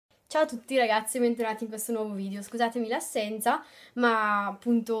Ciao a tutti ragazzi, bentornati in questo nuovo video. Scusatemi l'assenza, ma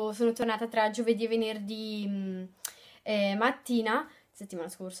appunto sono tornata tra giovedì e venerdì mattina, settimana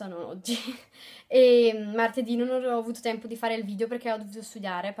scorsa, non oggi, e martedì non ho avuto tempo di fare il video perché ho dovuto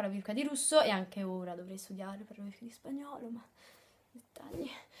studiare per la virgola di russo e anche ora dovrei studiare per la virgola di spagnolo, ma dettagli.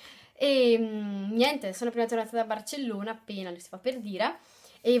 E niente, sono appena tornata da Barcellona, appena, si fa per dire,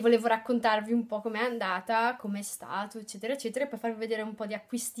 e volevo raccontarvi un po' com'è andata, com'è stato, eccetera, eccetera, e poi farvi vedere un po' di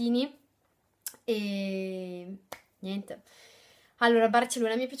acquistini e niente. Allora,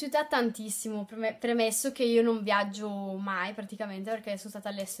 Barcellona mi è piaciuta tantissimo, premesso che io non viaggio mai praticamente perché sono stata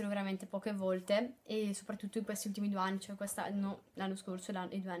all'estero veramente poche volte e soprattutto in questi ultimi 2 anni, cioè quest'anno, l'anno scorso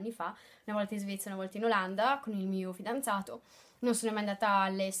e 2 anni fa, una volta in Svezia, una volta in Olanda con il mio fidanzato. Non sono mai andata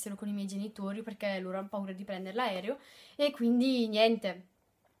all'estero con i miei genitori perché loro hanno paura di prendere l'aereo e quindi niente.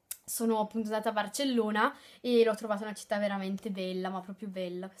 Sono appunto andata a Barcellona e l'ho trovata una città veramente bella, ma proprio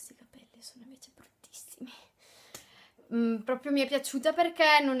bella. Questi capelli sono invece bruttissimi. Proprio mi è piaciuta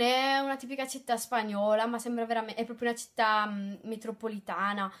perché non è una tipica città spagnola, ma sembra veramente, è proprio una città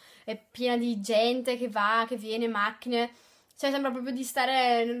metropolitana, è piena di gente che va, che viene, macchine. Cioè sembra proprio di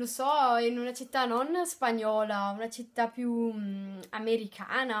stare, non lo so, in una città non spagnola, una città più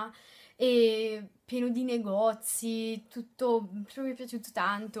americana e pieno di negozi, tutto, proprio mi è piaciuto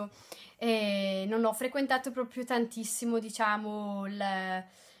tanto. E non ho frequentato proprio tantissimo, diciamo,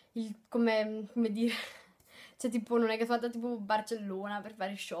 come dire, cioè tipo non è che sono andata tipo a Barcellona per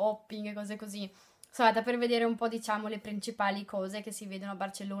fare shopping e cose così. Sono andata per vedere un po', diciamo, le principali cose che si vedono a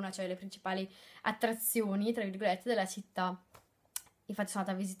Barcellona, cioè le principali attrazioni, tra virgolette, della città. Infatti sono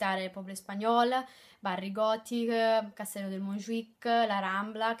andata a visitare il Pobla Espagnol, Barri Gothic, Castello del Montjuic, la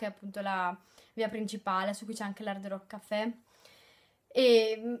Rambla, che è appunto la via principale su cui c'è anche l'Hard Rock Café.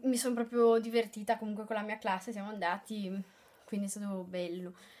 E mi sono proprio divertita comunque con la mia classe, siamo andati, quindi è stato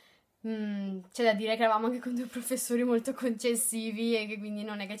bello. C'è da dire che eravamo anche con 2 professori molto concessivi e che quindi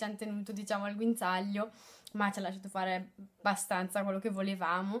non è che ci hanno tenuto, diciamo, al guinzaglio, ma ci hanno lasciato fare abbastanza quello che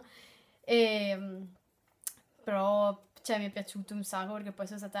volevamo. E, però cioè, mi è piaciuto un sacco perché poi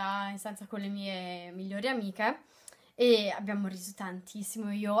sono stata in stanza con le mie migliori amiche e abbiamo riso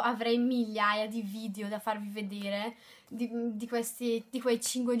tantissimo. Io avrei migliaia di video da farvi vedere di quei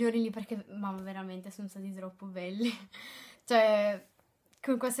 5 giorni lì perché, mamma, veramente sono stati troppo belli. Cioè,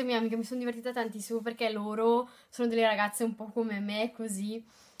 con queste mie amiche mi sono divertita tantissimo perché loro sono delle ragazze un po' come me, così,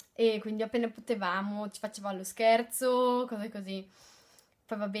 e quindi appena potevamo ci facevamo lo scherzo, cose così.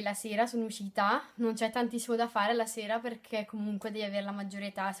 Poi vabbè, la sera sono uscita, non c'è tantissimo da fare la sera perché comunque devi avere la maggiore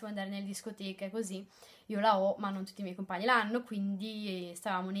età se vuoi andare nelle discoteche così. Io la ho, ma non tutti i miei compagni l'hanno, quindi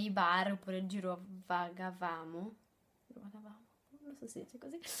stavamo nei bar oppure girovagavamo. Girovagavamo, non so se si dice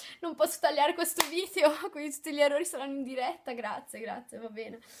così. Non posso tagliare questo video, quindi tutti gli errori saranno in diretta, grazie, grazie, va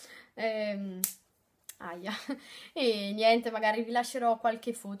bene. Aia. E niente, magari vi lascerò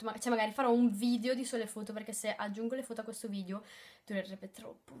qualche foto, cioè magari farò un video di sole foto perché se aggiungo le foto a questo video durerebbe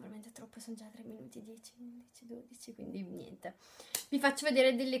troppo, veramente troppo, sono già 3 minuti 10, 11, 12, quindi niente. Vi faccio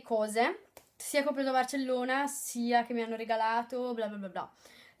vedere delle cose, sia che ho preso a Barcellona, sia che mi hanno regalato, bla bla bla bla.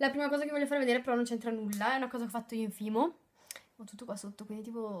 La prima cosa che voglio fare vedere però non c'entra nulla, è una cosa che ho fatto io in Fimo. Ho tutto qua sotto, quindi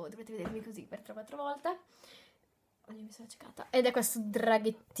tipo dovrete vedermi così per 3-4 volte. Oddio, mi sono accecata. Ed è questo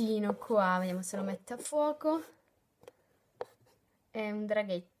draghettino qua, vediamo se lo mette a fuoco. È un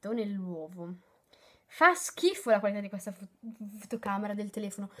draghetto nell'uovo. Fa schifo la qualità di questa fotocamera del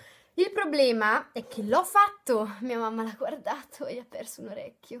telefono. Il problema è che l'ho fatto. Mia mamma l'ha guardato e gli ha perso un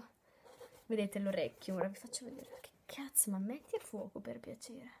orecchio. Vedete l'orecchio? Ora vi faccio vedere. Che cazzo, ma metti a fuoco per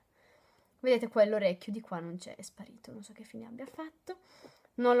piacere. Vedete qua l'orecchio, di qua non c'è, è sparito. Non so che fine abbia fatto.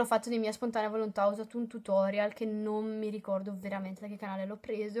 Non l'ho fatto di mia spontanea volontà, ho usato un tutorial che non mi ricordo veramente da che canale l'ho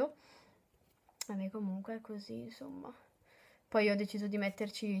preso. Vabbè, comunque è così, insomma. Poi ho deciso di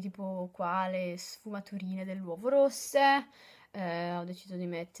metterci tipo qua le sfumaturine dell'uovo rosse, ho deciso di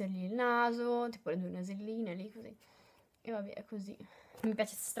mettergli il naso, tipo le 2 naselline lì, così. E vabbè, è così. Mi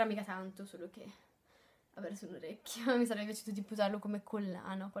piace stramica tanto, solo che ha perso un orecchio. Mi sarebbe piaciuto tipo usarlo come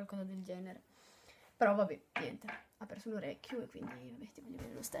collana o qualcosa del genere. Però vabbè, niente, ha perso l'orecchio e quindi vabbè, ti voglio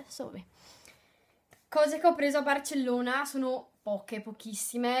bene lo stesso, vabbè. Cose che ho preso a Barcellona sono poche,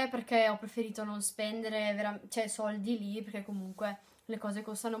 pochissime, perché ho preferito non spendere cioè, soldi lì, perché comunque le cose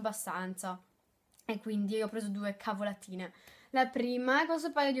costano abbastanza. E quindi ho preso 2 cavolatine. La prima è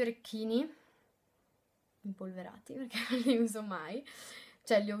questo paio di orecchini, impolverati, perché non li uso mai.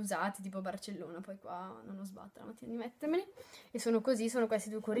 Cioè li ho usati tipo a Barcellona, poi qua non ho sbatto la mattina di mettermeli. E sono così, sono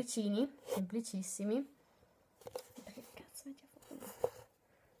questi 2 cuoricini, semplicissimi. Perché cazzo metti a fuoco?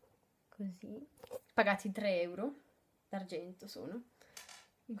 Così. Pagati 3 euro d'argento sono.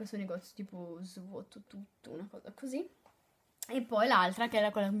 in questo negozio tipo svuoto tutto, una cosa così. E poi l'altra, che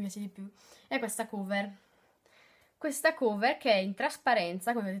è quella che mi piace di più, è questa cover. Questa cover che è in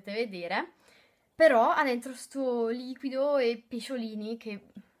trasparenza, come potete vedere, però ha dentro sto liquido e pesciolini che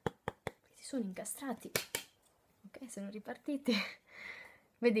si sono incastrati. Ok, sono ripartiti.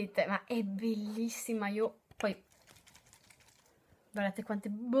 Vedete, ma è bellissima. Io poi guardate quante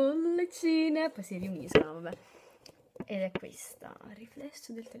bollicine, poi si riuniscono, vabbè. Ed è questa, il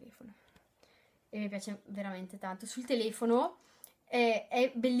riflesso del telefono. E mi piace veramente tanto. Sul telefono è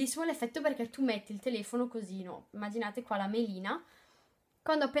bellissimo l'effetto perché tu metti il telefono così, no? Immaginate qua la melina.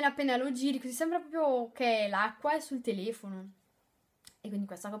 Quando appena lo giri, così sembra proprio che l'acqua è sul telefono. E quindi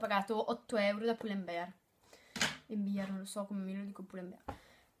questa che ho pagato 8 euro da Pull&Bear. Bear, non lo so come me lo dico Pull&Bear.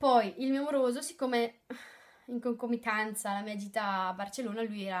 Poi il mio moroso, siccome in concomitanza alla mia gita a Barcellona,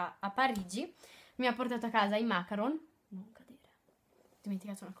 lui era a Parigi, mi ha portato a casa i macaron. Non cadere. Ho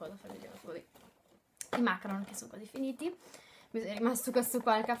dimenticato una cosa, farvi vedere poi. I macaron che sono quasi finiti. Mi è rimasto questo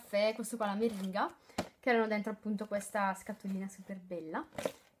qua il caffè, questo qua la meringa, che erano dentro appunto questa scatolina super bella.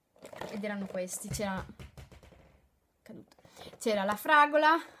 Ed erano questi, c'era la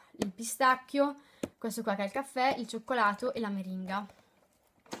fragola, il pistacchio, questo qua che è il caffè, il cioccolato e la meringa.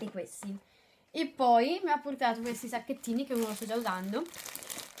 E questi. E poi mi ha portato questi sacchettini che uno lo sto già usando,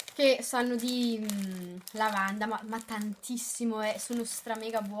 che sanno di lavanda, ma tantissimo, sono stra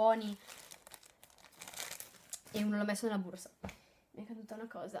mega buoni. E uno l'ho messo nella borsa. Mi è caduta una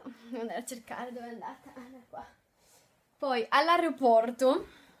cosa, devo andare a cercare dove è andata. Ah, è qua. Poi all'aeroporto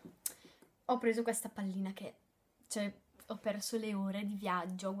ho preso questa pallina che, cioè, ho perso le ore di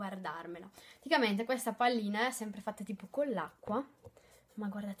viaggio a guardarmela. Praticamente questa pallina è sempre fatta tipo con l'acqua, ma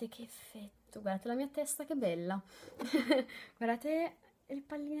guardate che effetto, guardate la mia testa che bella. Guardate le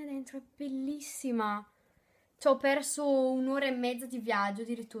palline dentro, è bellissima. Cioè, ho perso un'ora e mezza di viaggio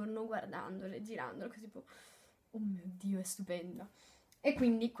di ritorno guardandole, girandole, così tipo, oh mio Dio, è stupenda. E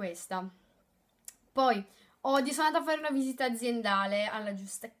quindi questa. Poi oggi sono andata a fare una visita aziendale alla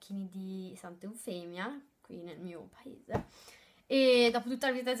Giustacchini di Santa Eufemia, qui nel mio paese. E dopo tutta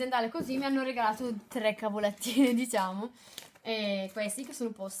la visita aziendale così mi hanno regalato 3 cavolatine, diciamo. E questi che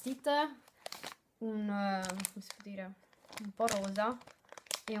sono post-it, come si può dire, un po' rosa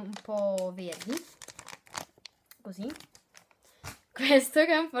e un po' verdi, così. Questo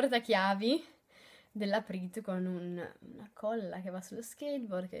che è un portachiavi della Prit con una colla che va sullo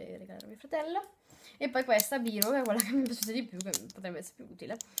skateboard che regalerò a mio fratello. E poi questa biro, che è quella che mi è piaciuta di più, che potrebbe essere più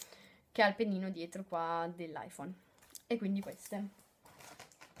utile, che ha il pennino dietro qua dell'iPhone. E quindi queste.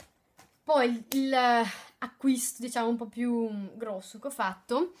 Poi l'acquisto, diciamo, un po' più grosso che ho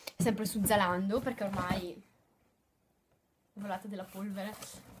fatto, sempre su Zalando, perché ormai volate della polvere,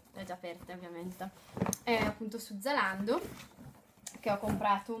 le ho già aperte ovviamente, è appunto su Zalando, che ho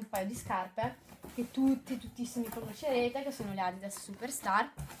comprato un paio di scarpe, che tuttissimi conoscerete, che sono le Adidas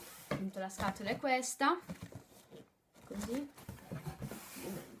Superstar. Appunto la scatola è questa, così,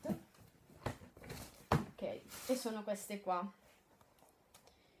 ok, e sono queste qua.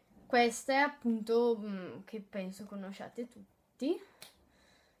 Queste appunto che penso conosciate tutti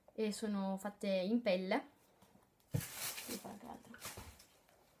e sono fatte in pelle,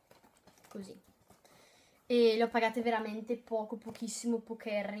 così, e le ho pagate veramente pochissimo,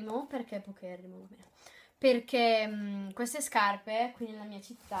 pocherrimo, perché queste scarpe qui nella mia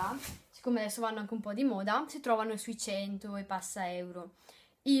città, siccome adesso vanno anche un po' di moda, si trovano sui 100 e passa euro.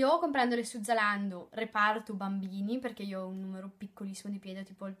 Io comprandole su Zalando reparto bambini, perché io ho un numero piccolissimo di piede,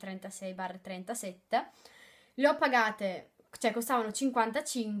 tipo il 36/37, le ho pagate, cioè costavano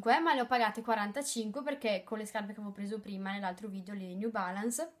 55, ma le ho pagate 45 perché con le scarpe che avevo preso prima nell'altro video, le New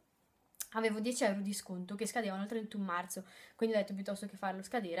Balance, avevo 10 euro di sconto che scadevano il 31 marzo, quindi ho detto piuttosto che farlo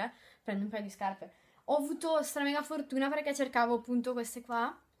scadere, prendo un paio di scarpe. Ho avuto stra mega fortuna perché cercavo appunto queste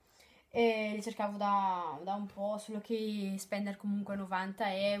qua e le cercavo da un po', solo che spendere comunque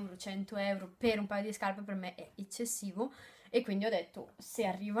 90 euro, 100 euro per un paio di scarpe per me è eccessivo, e quindi ho detto se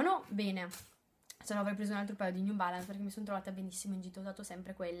arrivano bene, se no avrei preso un altro paio di New Balance perché mi sono trovata benissimo in gita, ho usato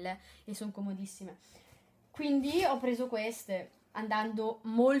sempre quelle e sono comodissime, quindi ho preso queste andando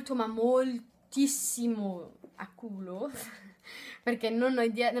molto ma moltissimo a culo perché non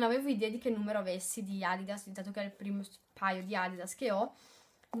avevo idea di che numero avessi di Adidas, dato che è il primo paio di Adidas che ho.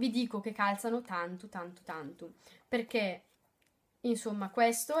 Vi dico che calzano tanto, perché insomma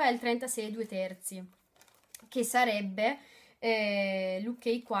questo è il 36 2/3, che sarebbe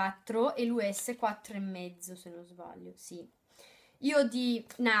l'UK 4 e l'US 4,5 se non sbaglio, sì. Io di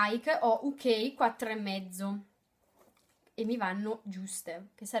Nike ho UK 4,5, e mi vanno giuste,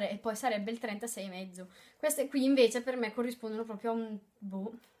 e poi sarebbe il 36,5. Queste qui invece per me corrispondono proprio a un,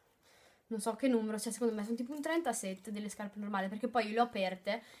 boh, non so che numero, cioè secondo me sono tipo un 37 delle scarpe normali, perché poi io le ho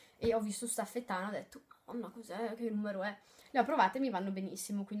aperte e ho visto staffettana, ho detto, madonna, cos'è, che numero è? Le ho provate e mi vanno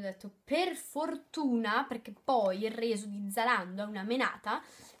benissimo, quindi ho detto, per fortuna, perché poi il reso di Zalando è una menata,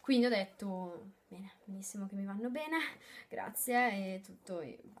 quindi ho detto, bene, benissimo che mi vanno bene, grazie, e tutto,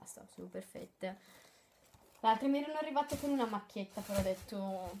 e basta, sono perfette. L'altra mi erano arrivate con una macchietta, però ho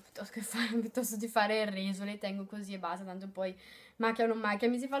detto, piuttosto di fare il reso, le tengo così e basta, tanto poi macchia o non macchia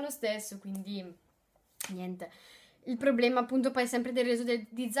mi si fa lo stesso, quindi niente. Il problema appunto poi sempre del reso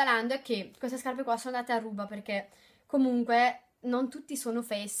di Zalando è che queste scarpe qua sono andate a ruba, perché comunque non tutti sono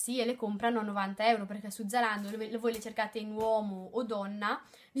fessi e le comprano a 90 euro, perché su Zalando voi le cercate in uomo o donna,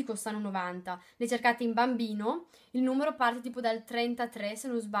 vi costano 90. Le cercate in bambino, il numero parte tipo dal 33 se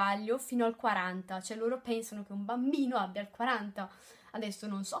non sbaglio fino al 40, cioè loro pensano che un bambino abbia il 40. Adesso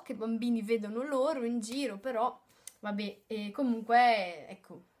non so che bambini vedono loro in giro, però vabbè, e comunque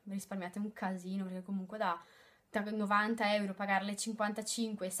ecco, risparmiate un casino, perché comunque da 90 euro pagarle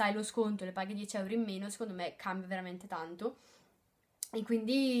 55, sai lo sconto, le paghi 10 euro in meno, secondo me cambia veramente tanto. E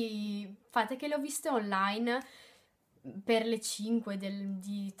quindi fate che le ho viste online per le 5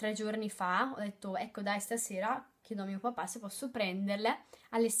 di 3 giorni fa. Ho detto, ecco dai, stasera chiedo a mio papà se posso prenderle.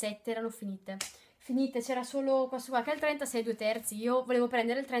 Alle 7 erano finite. Finite, c'era solo questo qua che è il 36 2/3. Io volevo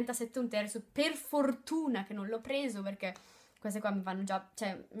prendere il 37 1/3. Per fortuna che non l'ho preso, perché queste qua mi vanno già,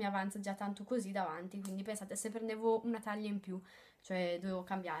 cioè mi avanza già tanto così davanti. Quindi pensate, se prendevo una taglia in più, cioè dovevo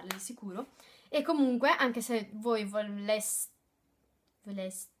cambiarle di sicuro. E comunque, anche se voi voleste,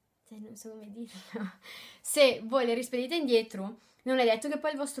 non so come dirlo, se voi le rispedite indietro, non è detto che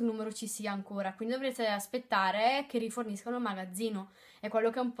poi il vostro numero ci sia ancora, quindi dovrete aspettare che riforniscano il magazzino. È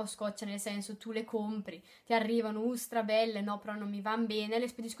quello che è un po' scoccia, nel senso, tu le compri, ti arrivano, strabelle, no, però non mi vanno bene, le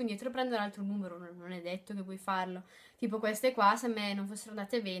spedisco indietro e prendo un altro numero, non è detto che puoi farlo. Tipo queste qua, se a me non fossero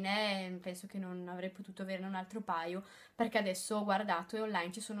andate bene, penso che non avrei potuto averne un altro paio, perché adesso ho guardato e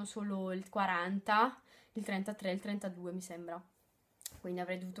online ci sono solo il 40, il 33 e il 32 mi sembra. Quindi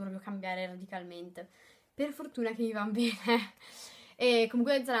avrei dovuto proprio cambiare radicalmente. Per fortuna che mi va bene. E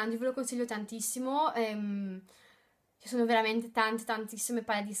comunque Zalando ve lo consiglio tantissimo. Ci sono veramente tantissime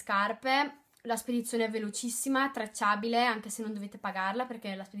paia di scarpe. La spedizione è velocissima, tracciabile, anche se non dovete pagarla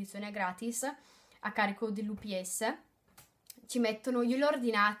perché la spedizione è gratis a carico dell'UPS. Ci mettono, io le ho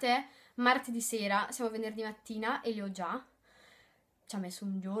ordinate martedì sera, siamo venerdì mattina e le ho già. Ci ha messo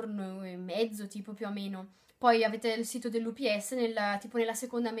un giorno e mezzo, tipo più o meno. Poi avete il sito dell'UPS, tipo nella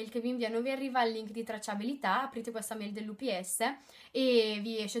seconda mail che vi inviano vi arriva il link di tracciabilità, aprite questa mail dell'UPS e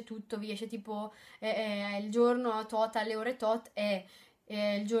vi esce tutto, vi esce tipo il giorno tot alle ore tot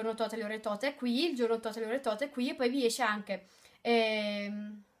il giorno tot alle ore tot è qui, il giorno tot alle ore tot è qui e poi vi esce anche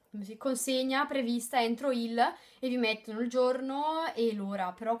consegna prevista entro il e vi mettono il giorno e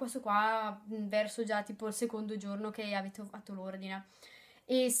l'ora, però questo qua verso già tipo il secondo giorno che avete fatto l'ordine.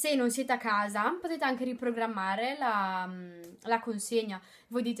 E se non siete a casa potete anche riprogrammare la consegna.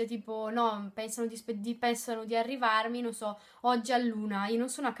 Voi dite tipo no, pensano di arrivarmi, non so, oggi all'1, io non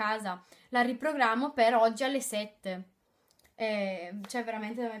sono a casa, la riprogrammo per oggi alle 7. Cioè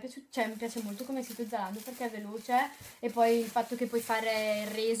veramente a me piace, cioè, mi piace molto come sito Zalando perché è veloce e poi il fatto che puoi fare il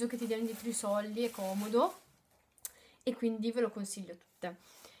reso che ti danno dietro i soldi è comodo e quindi ve lo consiglio tutte.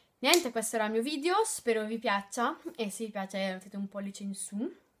 Niente, questo era il mio video, spero vi piaccia e se vi piace mettete un pollice in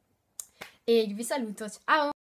su e io vi saluto, ciao!